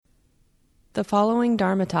The following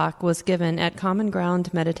Dharma talk was given at Common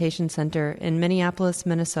Ground Meditation Center in Minneapolis,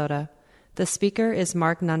 Minnesota. The speaker is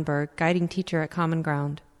Mark Nunberg, guiding teacher at Common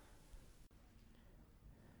Ground.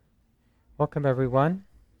 Welcome, everyone.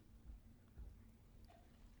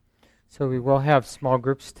 So we will have small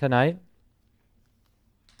groups tonight.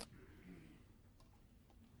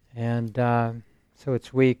 And so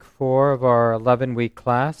it's week 4 of our 11-week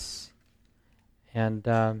class.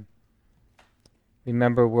 And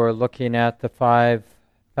remember, we're looking at the 5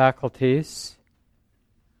 faculties.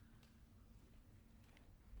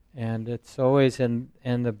 And it's always in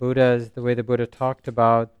the Buddha's, the way the Buddha talked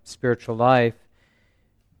about spiritual life,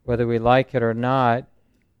 whether we like it or not,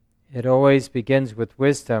 it always begins with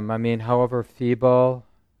wisdom. I mean, however feeble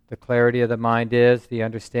the clarity of the mind is, the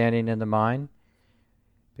understanding in the mind,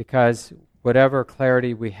 because whatever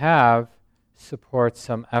clarity we have supports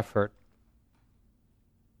some effort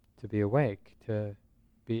to be awake, to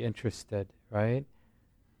be interested, right?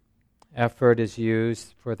 Effort is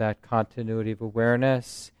used for that continuity of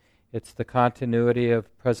awareness. It's the continuity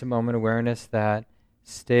of present moment awareness that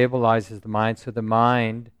stabilizes the mind, so the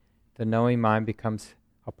mind, the knowing mind, becomes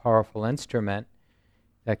a powerful instrument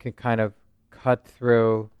that can kind of cut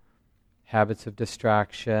through habits of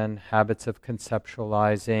distraction, habits of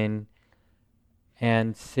conceptualizing,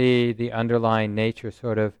 and see the underlying nature,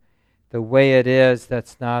 sort of the way it is,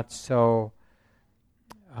 that's not so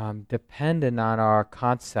dependent on our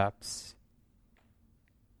concepts.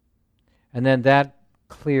 And then that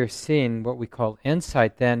clear seeing, what we call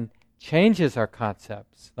insight, then changes our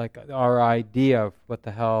concepts, like our idea of what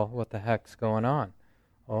the heck's going on.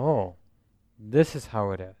 Oh, this is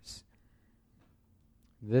how it is.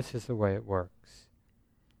 This is the way it works.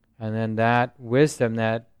 And then that wisdom,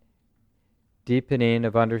 that deepening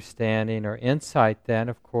of understanding or insight then,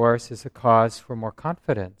 of course, is a cause for more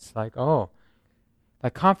confidence. Like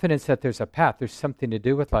confidence that there's a path, there's something to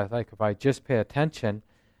do with life. Like if I just pay attention,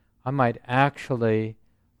 I might actually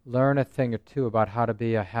learn a thing or two about how to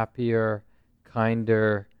be a happier,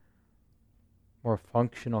 kinder, more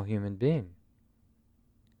functional human being.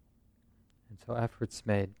 And so effort's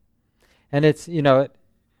made. And it's,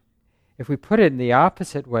 if we put it in the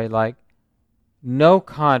opposite way, like no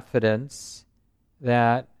confidence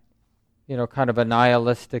that, kind of a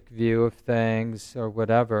nihilistic view of things or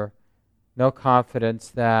whatever, no confidence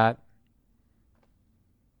that,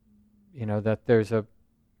 that there's a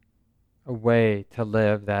way to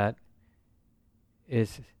live that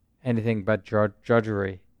is anything but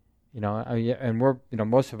drudgery. And we're,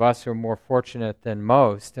 most of us are more fortunate than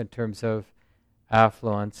most in terms of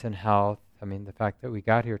affluence and health. I mean, the fact that we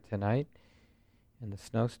got here tonight in the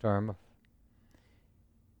snowstorm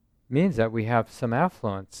means that we have some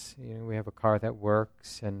affluence. We have a car that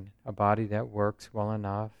works and a body that works well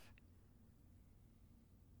enough.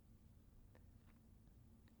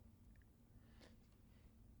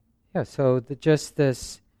 Yeah, so just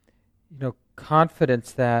this,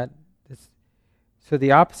 confidence that, so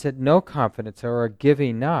the opposite, no confidence or a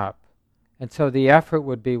giving up. And so the effort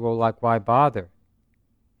would be, why bother?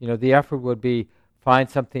 The effort would be find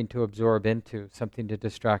something to absorb into, something to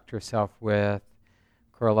distract yourself with,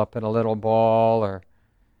 curl up in a little ball or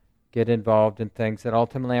get involved in things that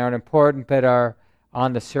ultimately aren't important but are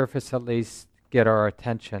on the surface at least get our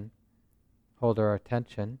attention, hold our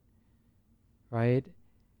attention, right?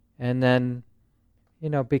 And then,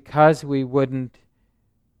 because there wouldn't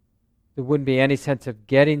be any sense of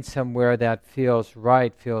getting somewhere that feels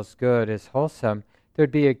right, feels good, is wholesome,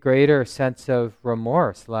 there'd be a greater sense of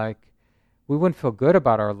remorse, like we wouldn't feel good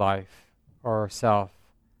about our life or ourself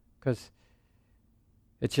because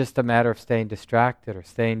it's just a matter of staying distracted or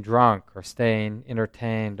staying drunk or staying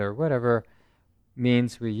entertained or whatever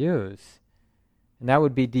means we use. And that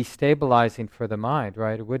would be destabilizing for the mind,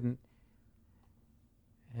 right? And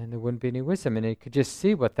there wouldn't be any wisdom. And you could just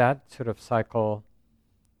see what that sort of cycle,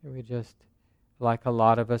 we just, like a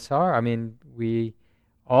lot of us are. I mean,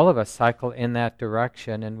 all of us cycle in that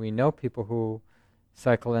direction, and we know people who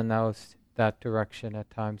cycle in that direction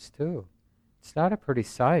at times too. It's not a pretty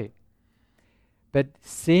sight. But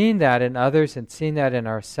seeing that in others and seeing that in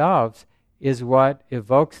ourselves is what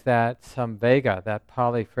evokes that samvega, that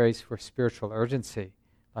Pali phrase for spiritual urgency.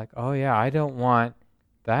 Like, oh yeah, I don't want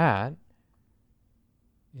that.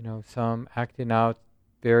 Some acting out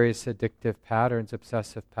various addictive patterns,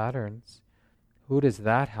 obsessive patterns. Who does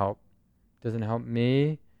that help? Doesn't help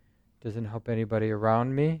me. Doesn't help anybody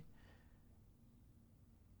around me.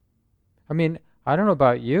 I mean, I don't know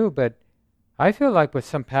about you, but I feel like with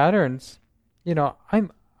some patterns, I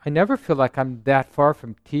never feel like I'm that far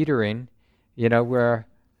from teetering, where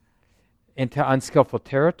into unskillful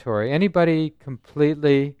territory. Anybody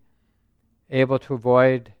completely able to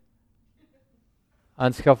avoid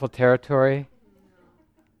unskillful territory?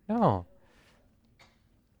 No.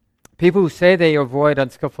 People who say they avoid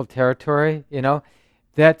unskillful territory,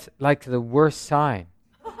 that's like the worst sign.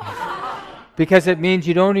 Because it means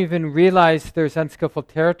you don't even realize there's unskillful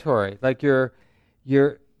territory. Like the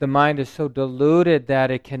mind is so diluted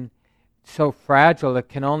that so fragile, it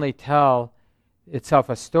can only tell itself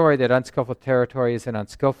a story that unskillful territory isn't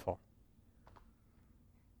unskillful.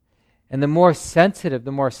 And the more sensitive,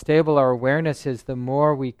 the more stable our awareness is, the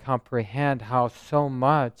more we comprehend how so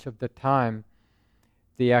much of the time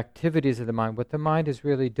the activities of the mind, what the mind is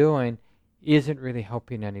really doing, isn't really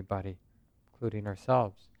helping anybody, including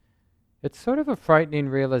ourselves. It's sort of a frightening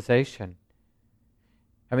realization.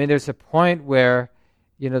 I mean, there's a point where,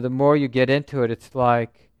 the more you get into it, it's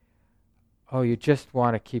like, oh, you just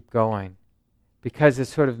want to keep going. Because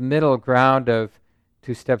it's sort of middle ground of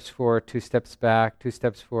 2 steps forward, 2 steps back, 2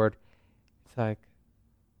 steps forward. It's like,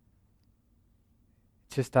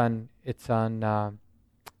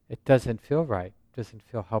 it doesn't feel right, doesn't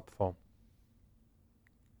feel helpful.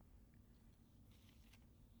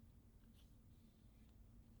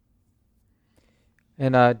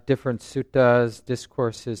 In different suttas,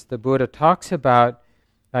 discourses, the Buddha talks about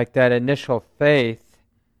like that initial faith,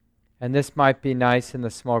 and this might be nice in the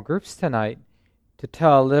small groups tonight, to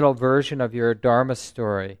tell a little version of your Dharma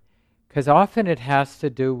story, because often it has to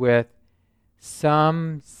do with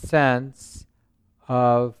some sense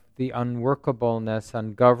of the unworkableness,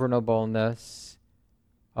 ungovernableness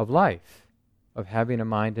of life, of having a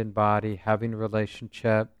mind and body, having a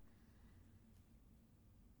relationship.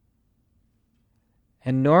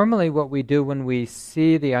 And normally what we do when we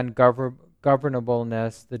see the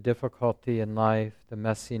ungovernableness, the difficulty in life, the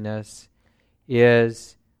messiness,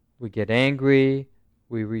 is we get angry,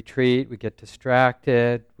 we retreat, we get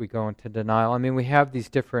distracted, we go into denial. I mean, we have these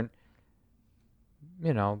different,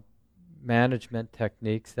 management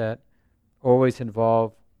techniques that always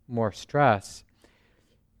involve more stress.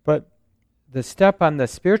 But the step on the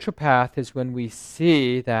spiritual path is when we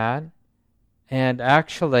see that, and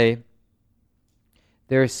actually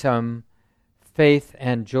there's some faith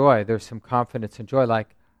and joy, there's some confidence and joy,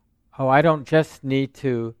 like, oh, I don't just need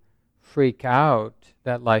to freak out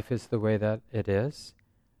that life is the way that it is.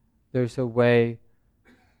 There's a way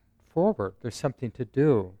forward. There's something to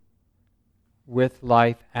do with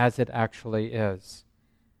life as it actually is.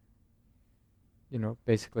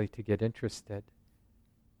 Basically to get interested.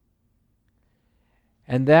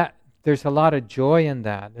 And that there's a lot of joy in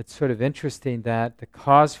that. It's sort of interesting that the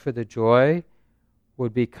cause for the joy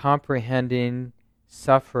would be comprehending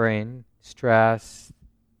suffering, stress,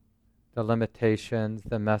 the limitations,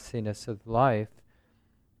 the messiness of life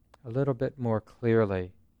a little bit more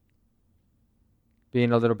clearly.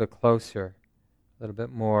 Being a little bit closer, a little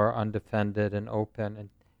bit more undefended and open,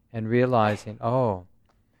 and realizing, sort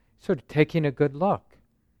of taking a good look.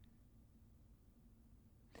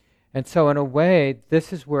 And so in a way,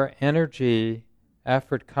 this is where energy,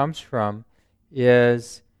 effort comes from,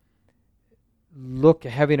 is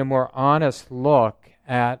having a more honest look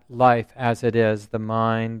at life as it is, the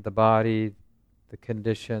mind, the body, the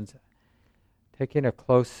conditions, taking a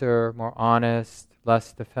closer, more honest,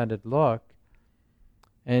 less defended look,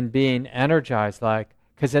 and being energized,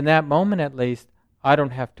 because in that moment at least, I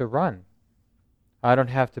don't have to run. I don't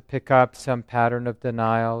have to pick up some pattern of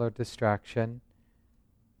denial or distraction.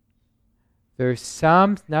 There's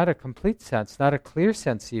some, not a complete sense, not a clear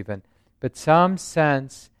sense even, but some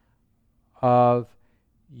sense of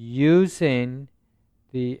using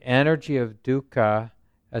the energy of dukkha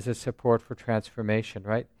as a support for transformation,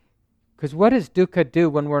 right? Because what does dukkha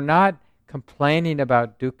do when we're not complaining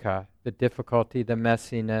about dukkha, the difficulty, the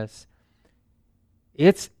messiness?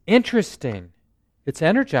 It's interesting. It's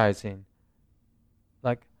energizing.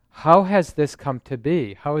 Like, how has this come to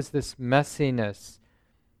be? How is this messiness,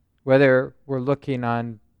 whether we're looking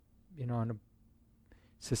on, on a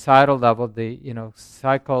societal level, the,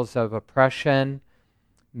 cycles of oppression,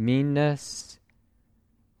 meanness,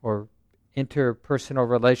 or interpersonal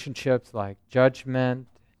relationships like judgment,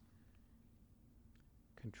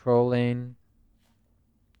 controlling,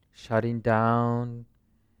 shutting down.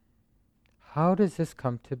 How does this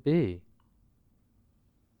come to be?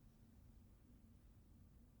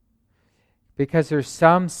 Because there's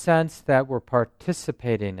some sense that we're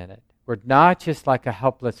participating in it. We're not just like a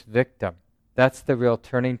helpless victim. That's the real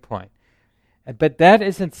turning point. But that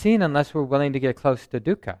isn't seen unless we're willing to get close to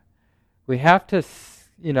dukkha. We have to,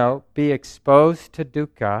 be exposed to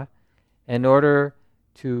dukkha in order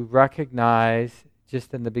to recognize,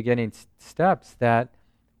 just in the beginning steps, that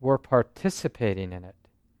we're participating in it.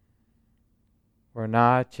 We're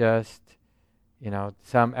not just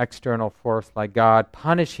some external force like God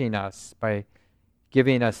punishing us by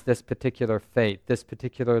giving us this particular fate, this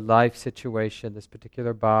particular life situation, this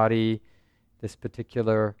particular body, this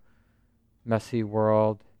particular messy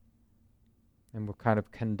world, and we're kind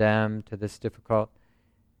of condemned to this difficult.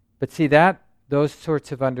 But see, those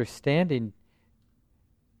sorts of understanding,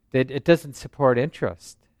 it doesn't support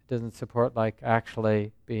interest. It doesn't support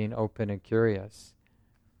actually being open and curious.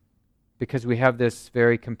 Because we have this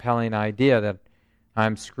very compelling idea that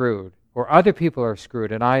I'm screwed, or other people are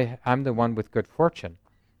screwed, and I'm the one with good fortune,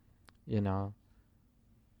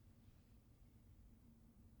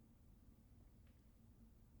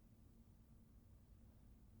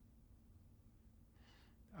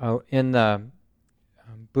 Oh, in the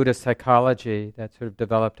Buddhist psychology that sort of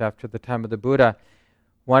developed after the time of the Buddha,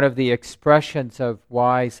 one of the expressions of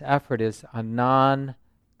wise effort is a non-collapse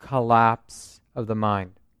of the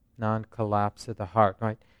mind, non-collapse of the heart,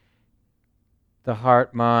 right? The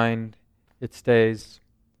heart, mind, it stays,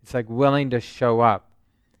 it's like willing to show up.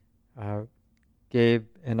 Gabe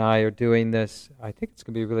and I are doing this. I think it's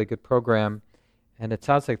going to be a really good program, and it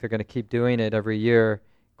sounds like they're going to keep doing it every year,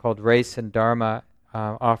 called Race and Dharma,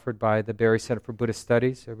 offered by the Barry Center for Buddhist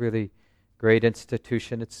Studies, a really great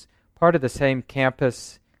institution. It's part of the same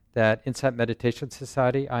campus that Insight Meditation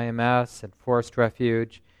Society, IMS, and Forest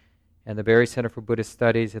Refuge, and the Barry Center for Buddhist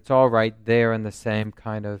Studies. It's all right there in the same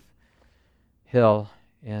kind of hill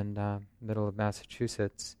in middle of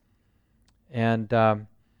Massachusetts. And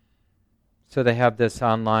so they have this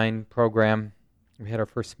online program. We had our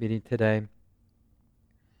first meeting today.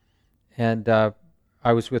 And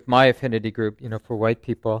I was with my affinity group, for white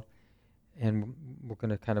people, and we're going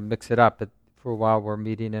to kind of mix it up, but for a while we're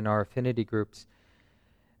meeting in our affinity groups.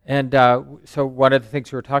 And so one of the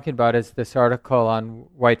things we were talking about is this article on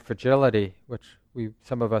white fragility, which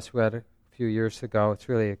some of us read a few years ago. It's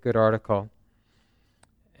really a good article.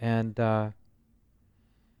 And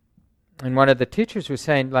one of the teachers was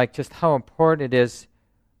saying, just how important it is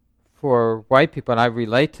for white people, and I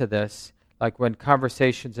relate to this, when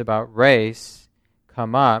conversations about race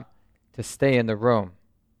come up, to stay in the room,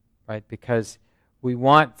 right? Because we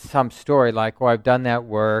want some story I've done that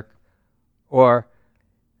work, or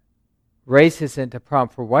race isn't a problem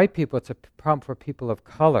for white people, it's a problem for people of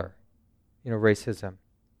color, racism.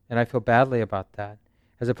 And I feel badly about that.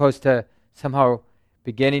 As opposed to somehow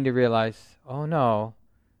beginning to realize, oh no,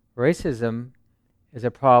 racism is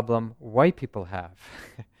a problem white people have.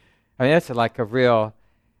 I mean, that's a real,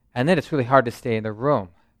 and then it's really hard to stay in the room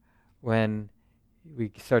when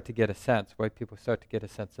we start to get a sense, white people start to get a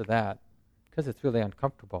sense of that, because it's really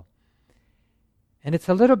uncomfortable. And it's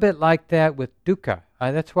a little bit like that with dukkha.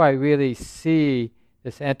 That's why I really see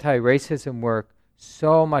this anti-racism work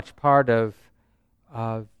so much part of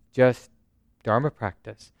just Dharma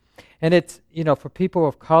practice. And it's, for people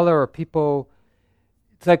of color or people,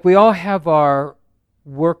 it's we all have our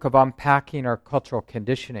work of unpacking our cultural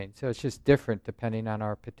conditioning. So it's just different depending on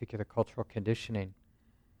our particular cultural conditioning.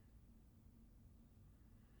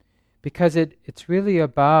 Because it's really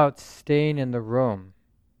about staying in the room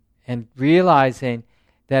and realizing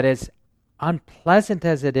that as unpleasant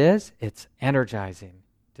as it is, it's energizing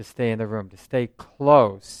to stay in the room, to stay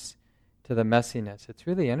close to the messiness. It's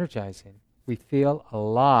really energizing. We feel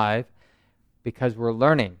alive because we're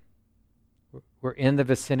learning. We're in the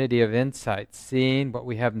vicinity of insight, seeing what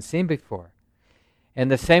we haven't seen before. In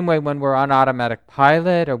the same way, when we're on automatic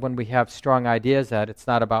pilot, or when we have strong ideas that it's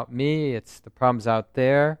not about me, it's the problems out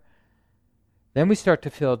there, then we start to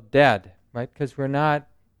feel dead, right? Because we're not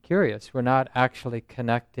curious. We're not actually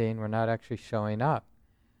connecting. We're not actually showing up.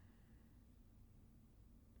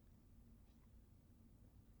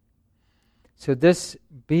 So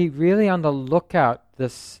be really on the lookout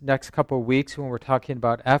this next couple of weeks when we're talking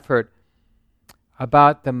about effort,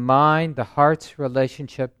 about the mind, the heart's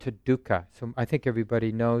relationship to dukkha. So I think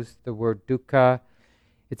everybody knows the word dukkha.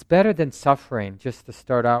 It's better than suffering, just to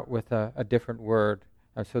start out with a different word.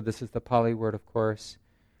 So this is the Pali word, of course.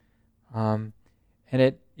 And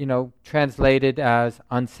it, translated as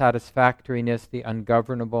unsatisfactoriness, the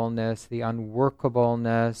ungovernableness, the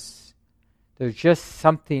unworkableness. There's just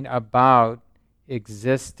something about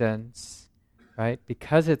existence, right?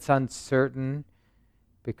 Because it's uncertain,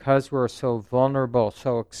 because we're so vulnerable,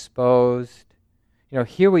 so exposed.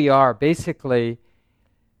 Here we are, basically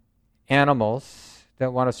animals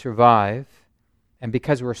that want to survive. And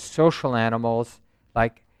because we're social animals,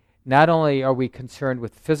 not only are we concerned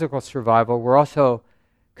with physical survival, we're also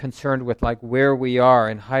concerned with where we are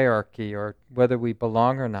in hierarchy or whether we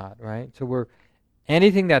belong or not, right? So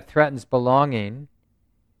anything that threatens belonging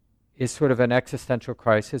is sort of an existential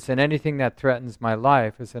crisis, and anything that threatens my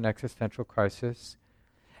life is an existential crisis.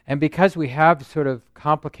 And because we have sort of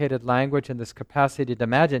complicated language and this capacity to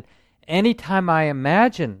imagine, anytime I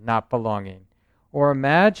imagine not belonging or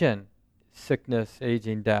imagine sickness,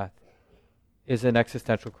 aging, death, is an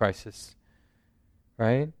existential crisis,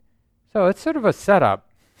 right? So it's sort of a setup.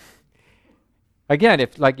 Again,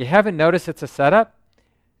 if like you haven't noticed it's a setup,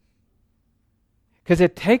 because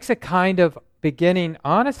it takes a kind of beginning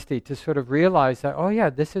honesty to sort of realize that, oh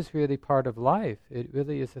yeah, this is really part of life. It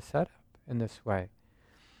really is a setup in this way.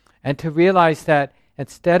 And to realize that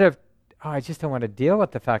instead of, oh, I just don't want to deal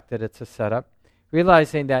with the fact that it's a setup,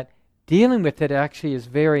 realizing that dealing with it actually is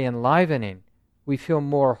very enlivening. We feel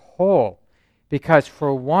more whole because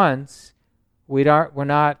for once we're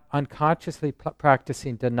not unconsciously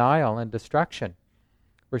practicing denial and destruction.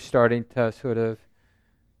 We're starting to sort of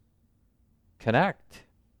connect.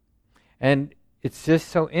 And it's just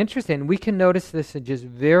so interesting. We can notice this in just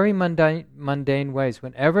very mundane ways.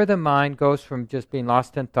 Whenever the mind goes from just being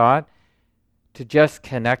lost in thought to just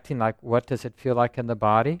connecting, like what does it feel like in the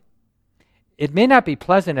body? It may not be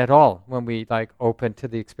pleasant at all when we like open to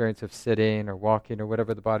the experience of sitting or walking or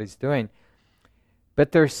whatever the body's doing.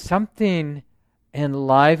 But there's something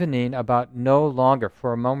enlivening about no longer,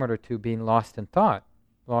 for a moment or two, being lost in thought,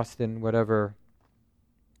 lost in whatever,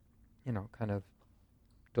 kind of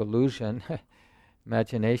delusion,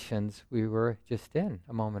 imaginations we were just in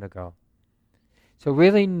a moment ago. So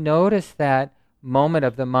really notice that moment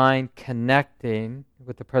of the mind connecting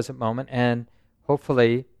with the present moment and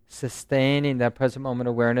hopefully sustaining that present moment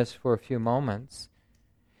awareness for a few moments.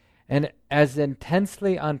 And as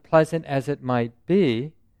intensely unpleasant as it might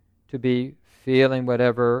be to be feeling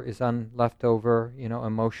whatever is left over,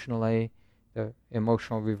 emotionally, the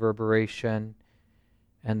emotional reverberation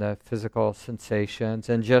and the physical sensations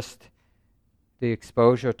and just the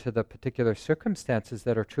exposure to the particular circumstances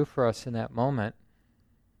that are true for us in that moment.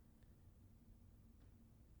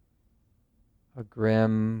 A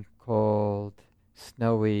grim, cold,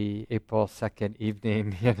 snowy April 2nd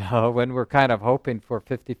evening, when we're kind of hoping for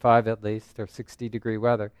 55 at least, or 60-degree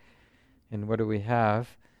weather. And what do we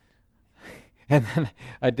have? And then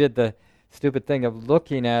I did the stupid thing of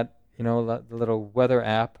looking at, the little weather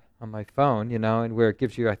app on my phone, and where it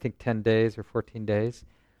gives you, I think, 10 days or 14 days.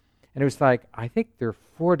 And it was like, I think there are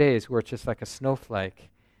 4 days where it's just like a snowflake.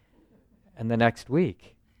 And the next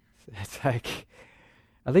week, it's like,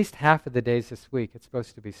 at least half of the days this week, it's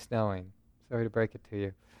supposed to be snowing. Sorry to break it to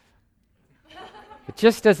you. It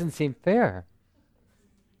just doesn't seem fair.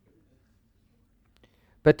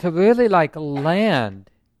 But to really land,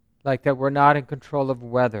 like that we're not in control of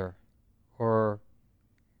weather or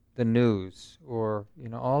the news or,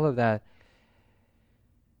 all of that.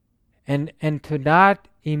 And to not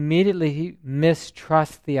immediately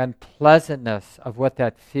mistrust the unpleasantness of what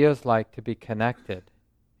that feels like to be connected.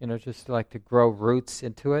 Just to grow roots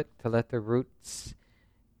into it, to let the roots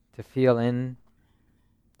to feel in,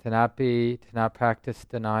 to not practice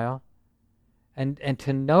denial. And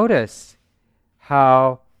to notice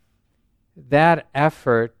how that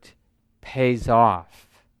effort pays off.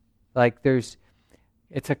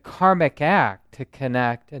 It's a karmic act to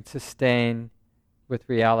connect and sustain with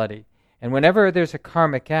reality. And whenever there's a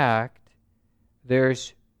karmic act,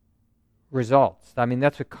 there's results. I mean,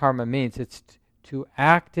 that's what karma means. It's to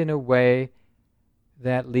act in a way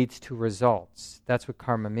that leads to results. That's what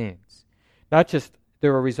karma means. Not just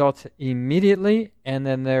there are results immediately, and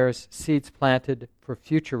then there's seeds planted for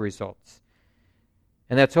future results.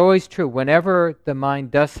 And that's always true. Whenever the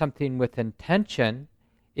mind does something with intention,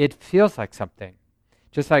 it feels like something.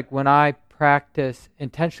 Just like when I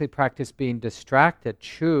intentionally practice being distracted,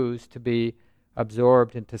 choose to be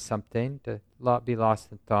absorbed into something, to be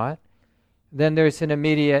lost in thought, then there's an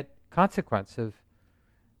immediate consequence of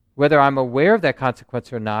whether I'm aware of that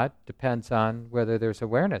consequence or not depends on whether there's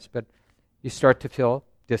awareness. But you start to feel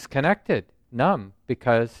disconnected, numb,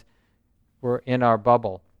 because we're in our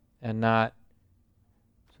bubble and not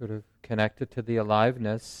sort of connected to the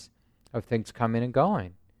aliveness of things coming and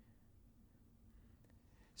going.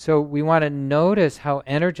 So we want to notice how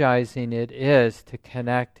energizing it is to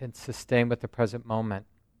connect and sustain with the present moment.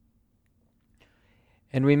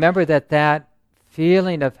 And remember that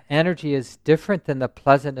feeling of energy is different than the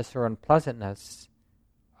pleasantness or unpleasantness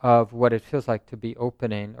of what it feels like to be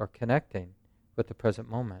opening or connecting with the present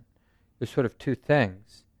moment. There's sort of two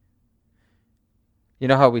things. You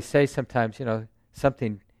know how we say sometimes,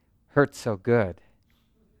 something hurts so good,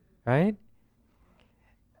 right?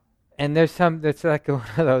 And it's like one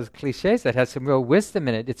of those cliches that has some real wisdom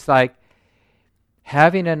in it. It's like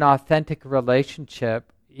having an authentic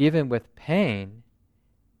relationship, even with pain,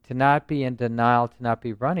 To not be in denial, to not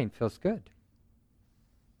be running, feels good.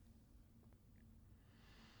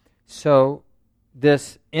 So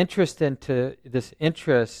this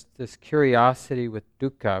curiosity with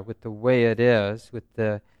dukkha, with the way it is, with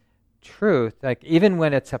the truth, like even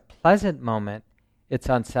when it's a pleasant moment, it's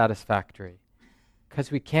unsatisfactory.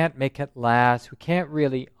 Because we can't make it last, we can't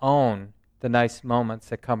really own the nice moments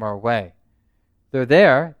that come our way. They're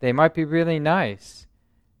there, they might be really nice,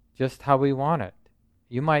 just how we want it.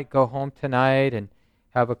 You might go home tonight and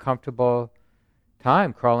have a comfortable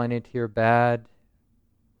time crawling into your bed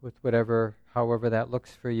with however that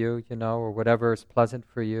looks for you, or whatever is pleasant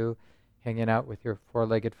for you, hanging out with your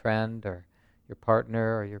four-legged friend or your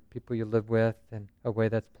partner or your people you live with in a way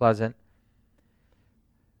that's pleasant.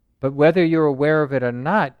 But whether you're aware of it or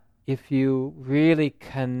not, if you really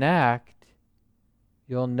connect,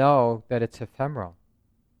 you'll know that it's ephemeral.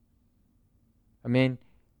 I mean,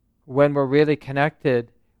 when we're really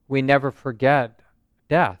connected, we never forget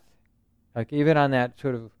death. Like even on that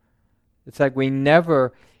sort of, it's like we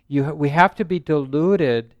have to be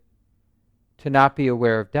deluded to not be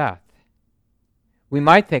aware of death. We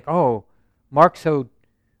might think, oh, Mark's so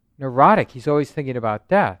neurotic, he's always thinking about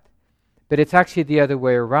death. But it's actually the other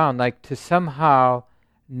way around, like to somehow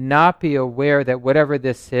not be aware that whatever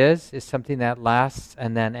this is something that lasts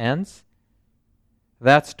and then ends.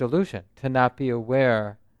 That's delusion, to not be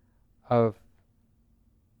aware of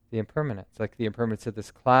the impermanence, like the impermanence of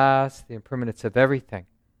this class, the impermanence of everything.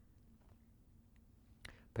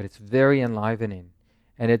 But it's very enlivening,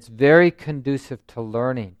 and it's very conducive to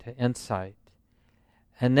learning, to insight.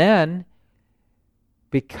 And then,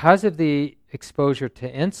 because of the exposure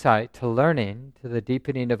to insight, to learning, to the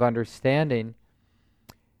deepening of understanding,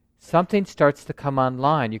 something starts to come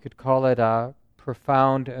online. You could call it a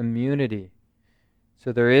profound immunity.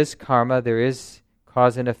 So there is karma, there is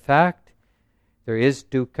cause and effect, there is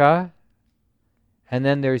dukkha, and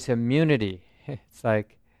then there's immunity. It's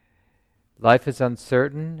like life is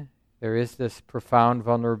uncertain, there is this profound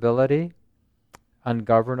vulnerability,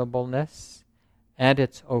 ungovernableness, and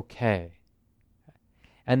it's okay.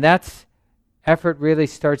 And that's effort really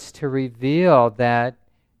starts to reveal that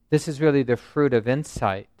this is really the fruit of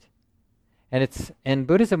insight. And it's in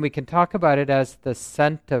Buddhism we can talk about it as the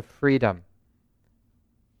scent of freedom.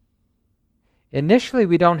 Initially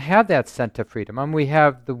we don't have that scent of freedom. I mean, we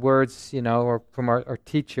have the words, or from our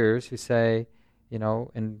teachers who say,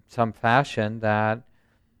 in some fashion that,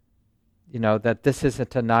 that this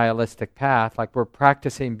isn't a nihilistic path, like we're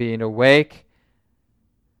practicing being awake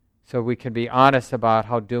so we can be honest about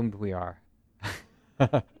how doomed we are.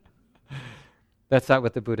 That's not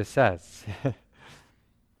what the Buddha says.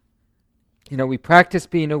 We practice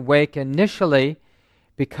being awake initially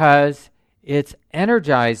because it's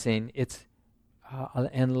energizing, it's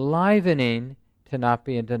enlivening to not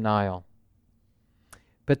be in denial.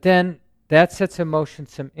 But then that sets in motion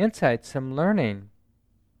some insight, some learning,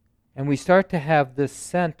 and we start to have this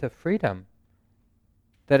scent of freedom,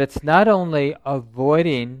 that it's not only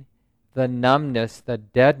avoiding the numbness, the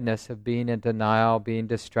deadness of being in denial, being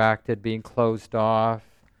distracted, being closed off,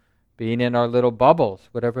 being in our little bubbles,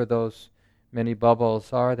 whatever those many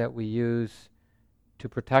bubbles are that we use to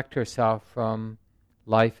protect ourselves from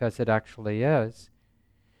life as it actually is.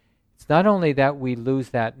 It's not only that we lose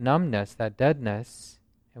that numbness, that deadness,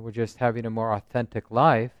 and we're just having a more authentic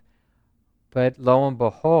life, but lo and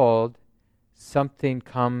behold, something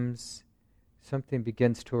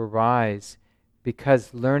begins to arise,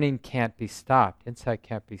 because learning can't be stopped, insight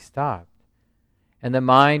can't be stopped. And the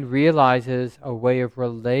mind realizes a way of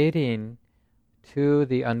relating to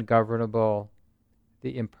the ungovernable,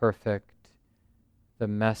 the imperfect, the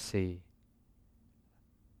messy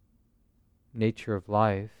nature of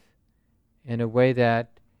life in a way that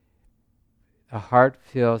the heart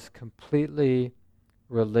feels completely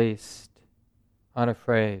released,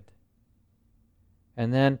 unafraid.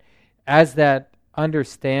 And then as that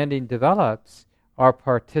understanding develops, our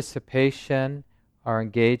participation, our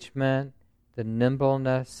engagement, the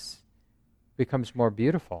nimbleness becomes more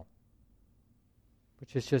beautiful,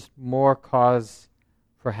 which is just more cause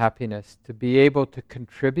for happiness, to be able to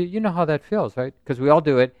contribute. You know how that feels, right? Because we all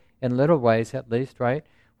do it in little ways at least, right?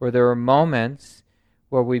 Where there are moments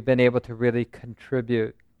where we've been able to really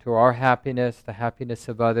contribute to our happiness, the happiness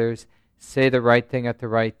of others, say the right thing at the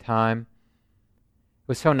right time. It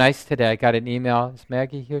was so nice today. I got an email. Is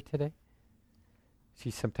Maggie here today?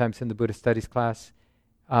 She's sometimes in the Buddhist studies class.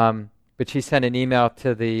 But she sent an email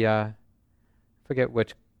to the, I forget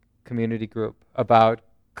which community group, about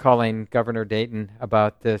calling Governor Dayton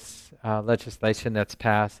about this legislation that's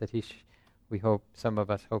passed that we hope, some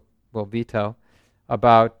of us hope, will veto,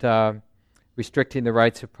 about restricting the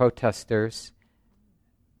rights of protesters.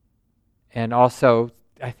 And also,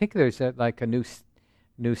 I think there's a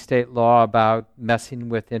new state law about messing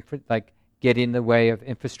with, getting in the way of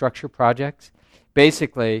infrastructure projects.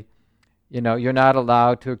 Basically, you're not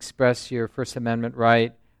allowed to express your First Amendment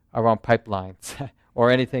right around pipelines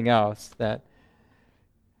or anything else.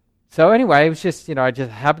 So anyway, it was just, I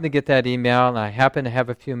just happened to get that email, and I happened to have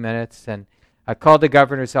a few minutes, and I called the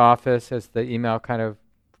governor's office as the email kind of,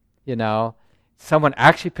 someone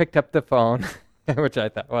actually picked up the phone, which I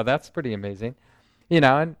thought, well, that's pretty amazing,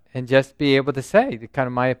 and just be able to say kind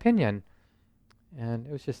of my opinion. And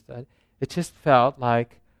it was just, it just felt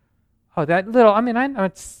like, oh, that little, I'm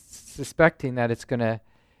not suspecting that it's going to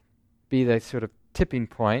be the sort of tipping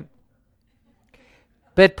point,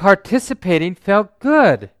 but participating felt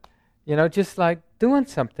good, just like doing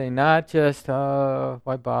something, not just, oh,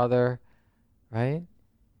 why bother, right?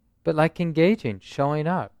 But like engaging, showing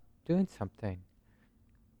up, doing something.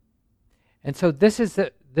 And so this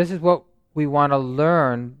is what we want to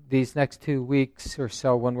learn these next 2 weeks or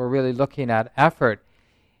so when we're really looking at effort.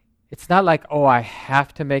 It's not like, oh, I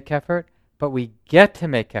have to make effort, but we get to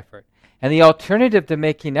make effort. And the alternative to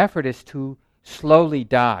making effort is to slowly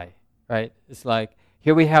die, right? It's like,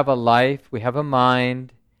 here we have a life, we have a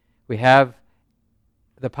mind, we have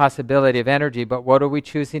the possibility of energy, but what are we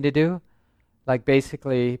choosing to do? Like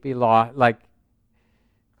basically be to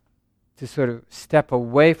sort of step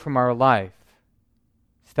away from our life,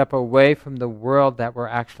 step away from the world that we're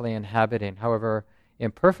actually inhabiting. However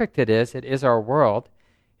imperfect it is our world.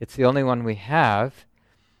 It's the only one we have.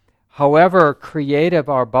 However creative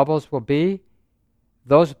our bubbles will be,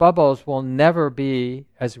 those bubbles will never be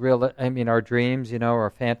as real. Our dreams, our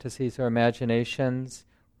fantasies, our imaginations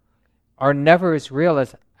are never as real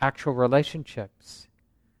as actual relationships.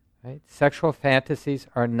 Right? Sexual fantasies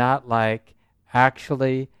are not like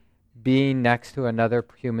actually being next to another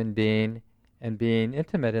human being and being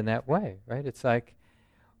intimate in that way, right? It's like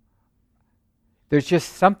there's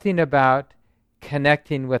just something about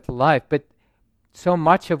connecting with life, but so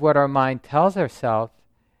much of what our mind tells ourselves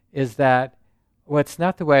is that, well, it's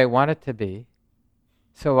not the way I want it to be,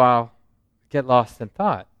 so I'll get lost in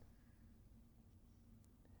thought.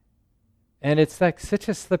 And it's like such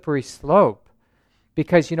a slippery slope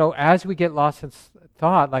because, as we get lost in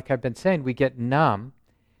thought, like I've been saying, we get numb.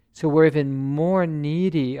 So we're even more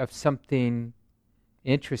needy of something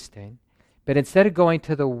interesting. But instead of going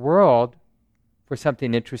to the world for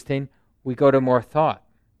something interesting, we go to more thought,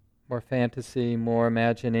 more fantasy, more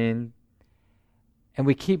imagining. And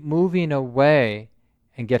we keep moving away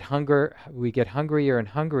and we get hungrier and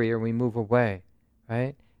hungrier, and we move away,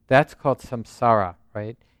 right? That's called samsara,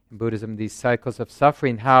 right? In Buddhism, these cycles of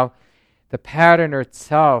suffering, how the pattern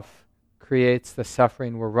itself creates the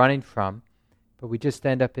suffering we're running from, but we just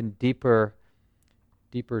end up in deeper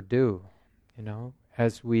dew,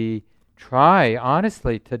 as we try,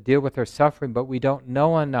 honestly, to deal with our suffering, but we don't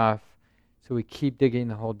know enough, so we keep digging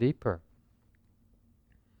the hole deeper.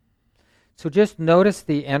 So just notice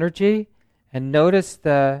the energy, and notice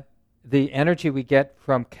the energy we get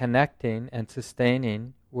from connecting and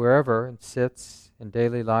sustaining wherever it sits in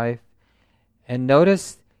daily life. And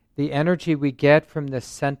notice the energy we get from the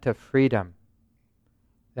scent of freedom.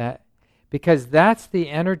 Because that's the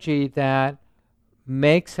energy that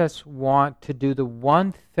makes us want to do the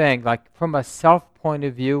one thing, like from a self point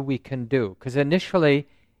of view, we can do. Because initially,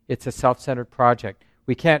 it's a self-centered project.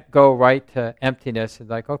 We can't go right to emptiness and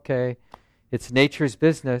like, okay, it's nature's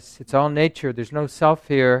business. It's all nature. There's no self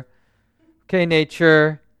here. Okay,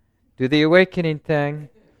 nature, do the awakening thing.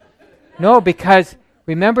 No, because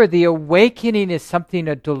remember, the awakening is something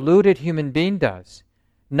a deluded human being does.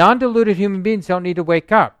 Non-deluded human beings don't need to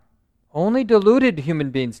wake up. Only deluded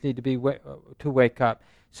human beings need to wake up.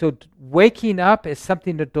 So waking up is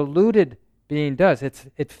something a deluded being does.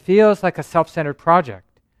 It feels like a self-centered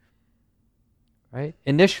project, right?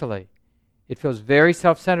 Initially, it feels very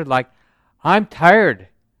self-centered, like I'm tired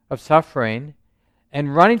of suffering,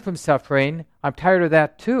 and running from suffering, I'm tired of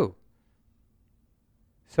that too.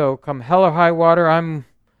 So come hell or high water, I'm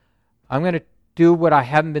going to do what I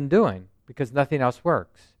haven't been doing because nothing else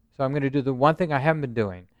works. So I'm going to do the one thing I haven't been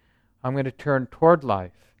doing. I'm going to turn toward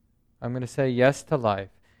life. I'm going to say yes to life.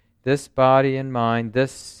 This body and mind,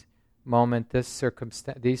 this moment,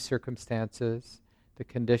 these circumstances, the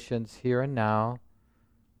conditions here and now,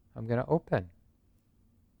 I'm going to open.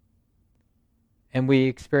 And we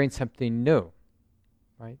experience something new,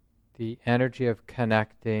 right? The energy of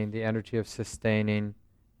connecting, the energy of sustaining.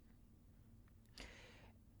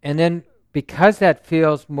 And then because that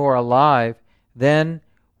feels more alive, then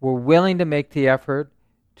we're willing to make the effort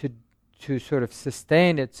to sort of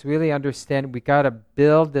sustain, it's really understanding we got to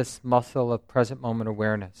build this muscle of present moment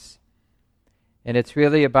awareness. And it's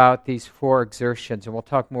really about these 4 exertions, and we'll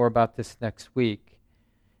talk more about this next week.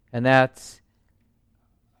 And that's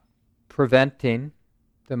preventing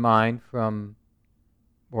the mind from,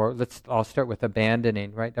 or I'll start with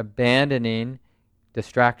abandoning, right? Abandoning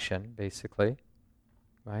distraction, basically,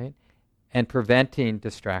 right? And preventing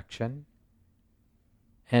distraction,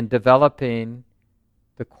 and developing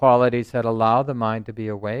the qualities that allow the mind to be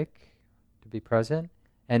awake, to be present,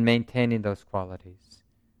 and maintaining those qualities.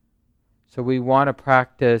 So we want to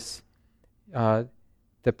practice the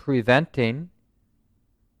preventing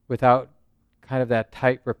without kind of that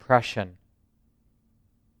tight repression,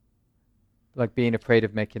 like being afraid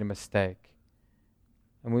of making a mistake.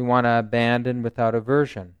 And we want to abandon without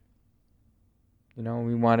aversion.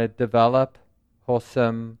 We want to develop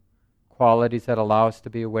wholesome qualities that allow us to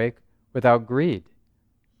be awake without greed.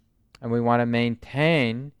 And we want to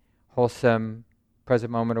maintain wholesome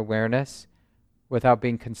present moment awareness without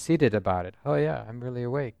being conceited about it. Oh yeah, I'm really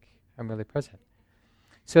awake. I'm really present.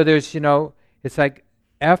 So there's, it's like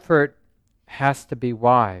effort has to be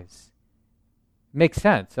wise. Makes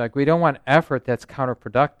sense. Like we don't want effort that's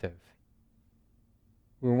counterproductive.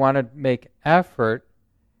 We want to make effort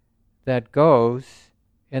that goes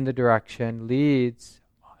in the direction, leads,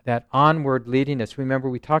 that onward leadiness. Remember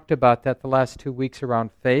we talked about that the last 2 weeks around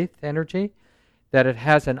faith energy, that it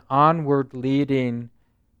has an onward leading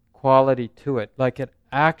quality to it. Like it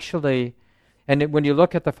actually, when you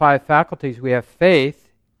look at the 5 faculties, we have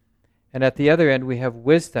faith, and at the other end we have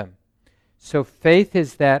wisdom. So faith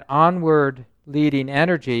is that onward leading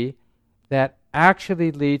energy that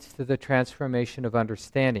actually leads to the transformation of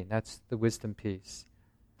understanding. That's the wisdom piece.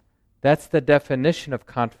 That's the definition of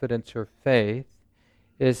confidence or faith,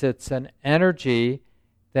 is it's an energy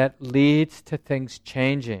that leads to things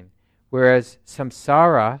changing. Whereas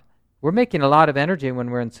samsara, we're making a lot of energy when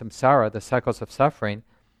we're in samsara, the cycles of suffering,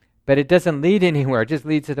 but it doesn't lead anywhere. It just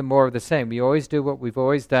leads to more of the same. We always do what we've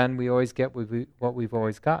always done. We always get what we've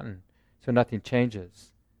always gotten. So nothing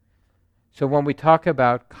changes. So when we talk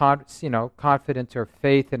about confidence or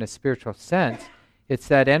faith in a spiritual sense, it's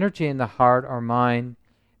that energy in the heart or mind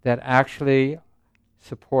that actually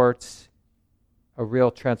supports a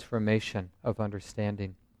real transformation of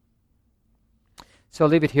understanding. So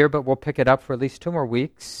I'll leave it here, but we'll pick it up for at least 2 more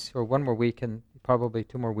weeks, or 1 more week and probably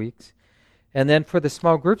 2 more weeks. And then for the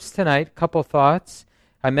small groups tonight, a couple thoughts.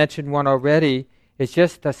 I mentioned one already. It's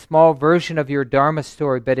just a small version of your Dharma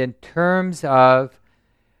story, but in terms of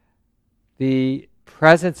the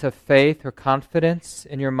presence of faith or confidence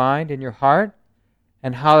in your mind, in your heart,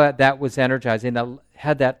 and how that was energizing, that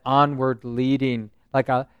had that onward leading, like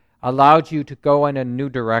allowed you to go in a new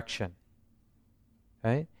direction,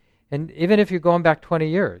 right? And even if you're going back 20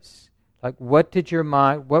 years, like what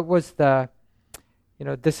was the,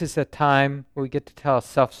 this is a time where we get to tell a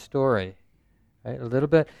self-story, right? A little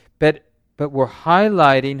bit, but we're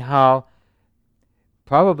highlighting how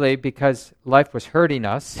probably because life was hurting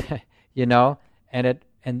us, and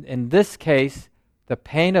in this case, the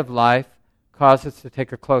pain of life caused us to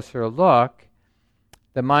take a closer look.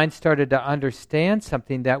 The mind started to understand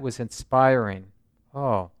something that was inspiring.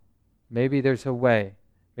 Oh, maybe there's a way.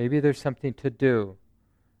 Maybe there's something to do.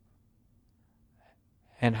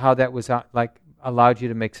 And how that was allowed you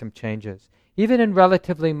to make some changes. Even in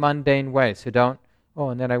relatively mundane ways. So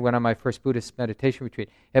and then I went on my first Buddhist meditation retreat.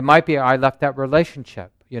 It might be I left that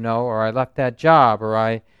relationship, or I left that job, or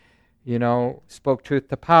I, spoke truth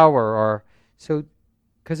to power,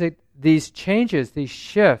 because these changes, these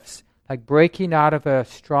shifts, like breaking out of a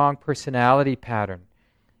strong personality pattern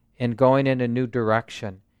and going in a new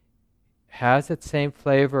direction, has that same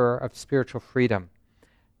flavor of spiritual freedom,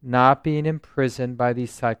 not being imprisoned by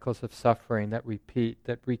these cycles of suffering that repeat,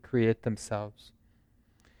 that recreate themselves.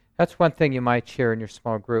 That's one thing you might share in your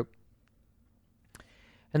small group.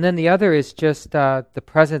 And then the other is just the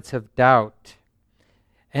presence of doubt.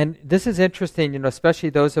 And this is interesting, especially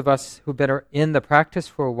those of us who've been in the practice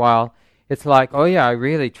for a while. It's like, oh yeah, I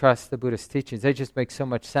really trust the Buddhist teachings. They just make so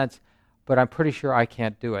much sense, but I'm pretty sure I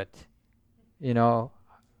can't do it.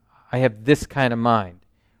 I have this kind of mind,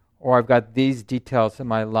 or I've got these details in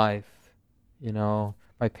my life.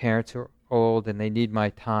 My parents are old and they need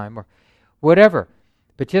my time, or whatever.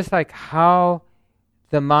 But just like how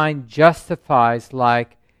the mind justifies,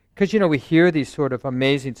 because we hear these sort of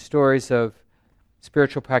amazing stories of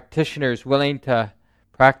spiritual practitioners willing to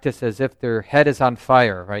practice as if their head is on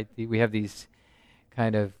fire, right? We have these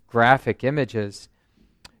kind of graphic images.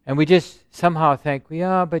 And we just somehow think,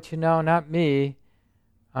 yeah, but not me.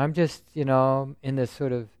 I'm just, in this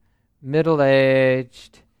sort of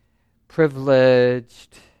middle-aged,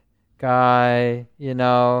 privileged guy,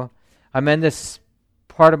 I'm in this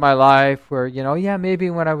part of my life where, yeah, maybe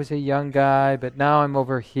when I was a young guy, but now I'm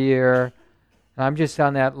over here. And I'm just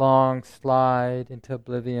on that long slide into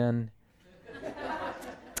oblivion.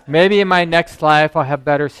 Maybe in my next life I'll have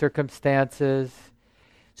better circumstances.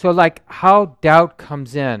 So like how doubt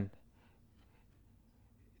comes in.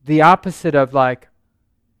 The opposite of like,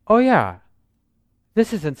 oh yeah,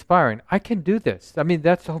 this is inspiring. I can do this. I mean,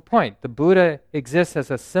 that's the whole point. The Buddha exists as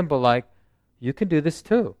a symbol like, you can do this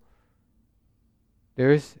too.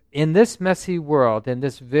 There's, in this messy world, in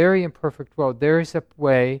this very imperfect world, there is a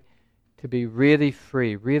way to be really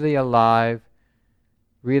free, really alive,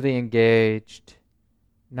 really engaged,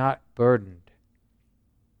 not burdened.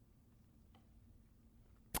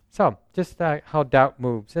 So, just how doubt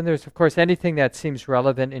moves. And there's, of course, anything that seems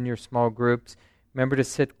relevant in your small groups. Remember to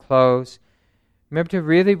sit close. Remember to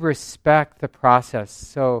really respect the process.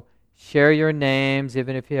 So, share your names,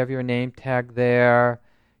 even if you have your name tag there.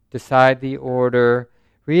 Decide the order.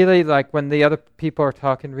 Really, like when the other people are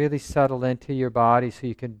talking, really settle into your body so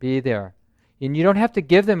you can be there. And you don't have to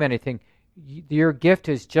give them anything. Your gift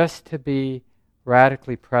is just to be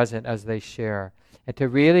radically present as they share. And to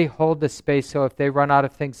really hold the space so if they run out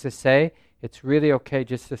of things to say, it's really okay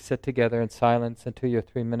just to sit together in silence until your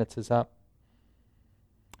 3 minutes is up.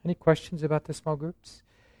 Any questions about the small groups?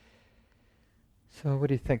 So what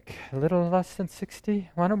do you think? A little less than 60?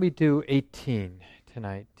 Why don't we do 18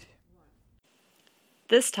 tonight?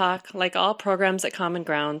 This talk, like all programs at Common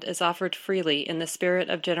Ground, is offered freely in the spirit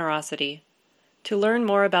of generosity. To learn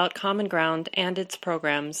more about Common Ground and its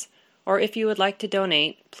programs, or if you would like to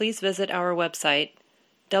donate, please visit our website,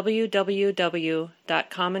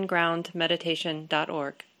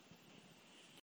 www.commongroundmeditation.org.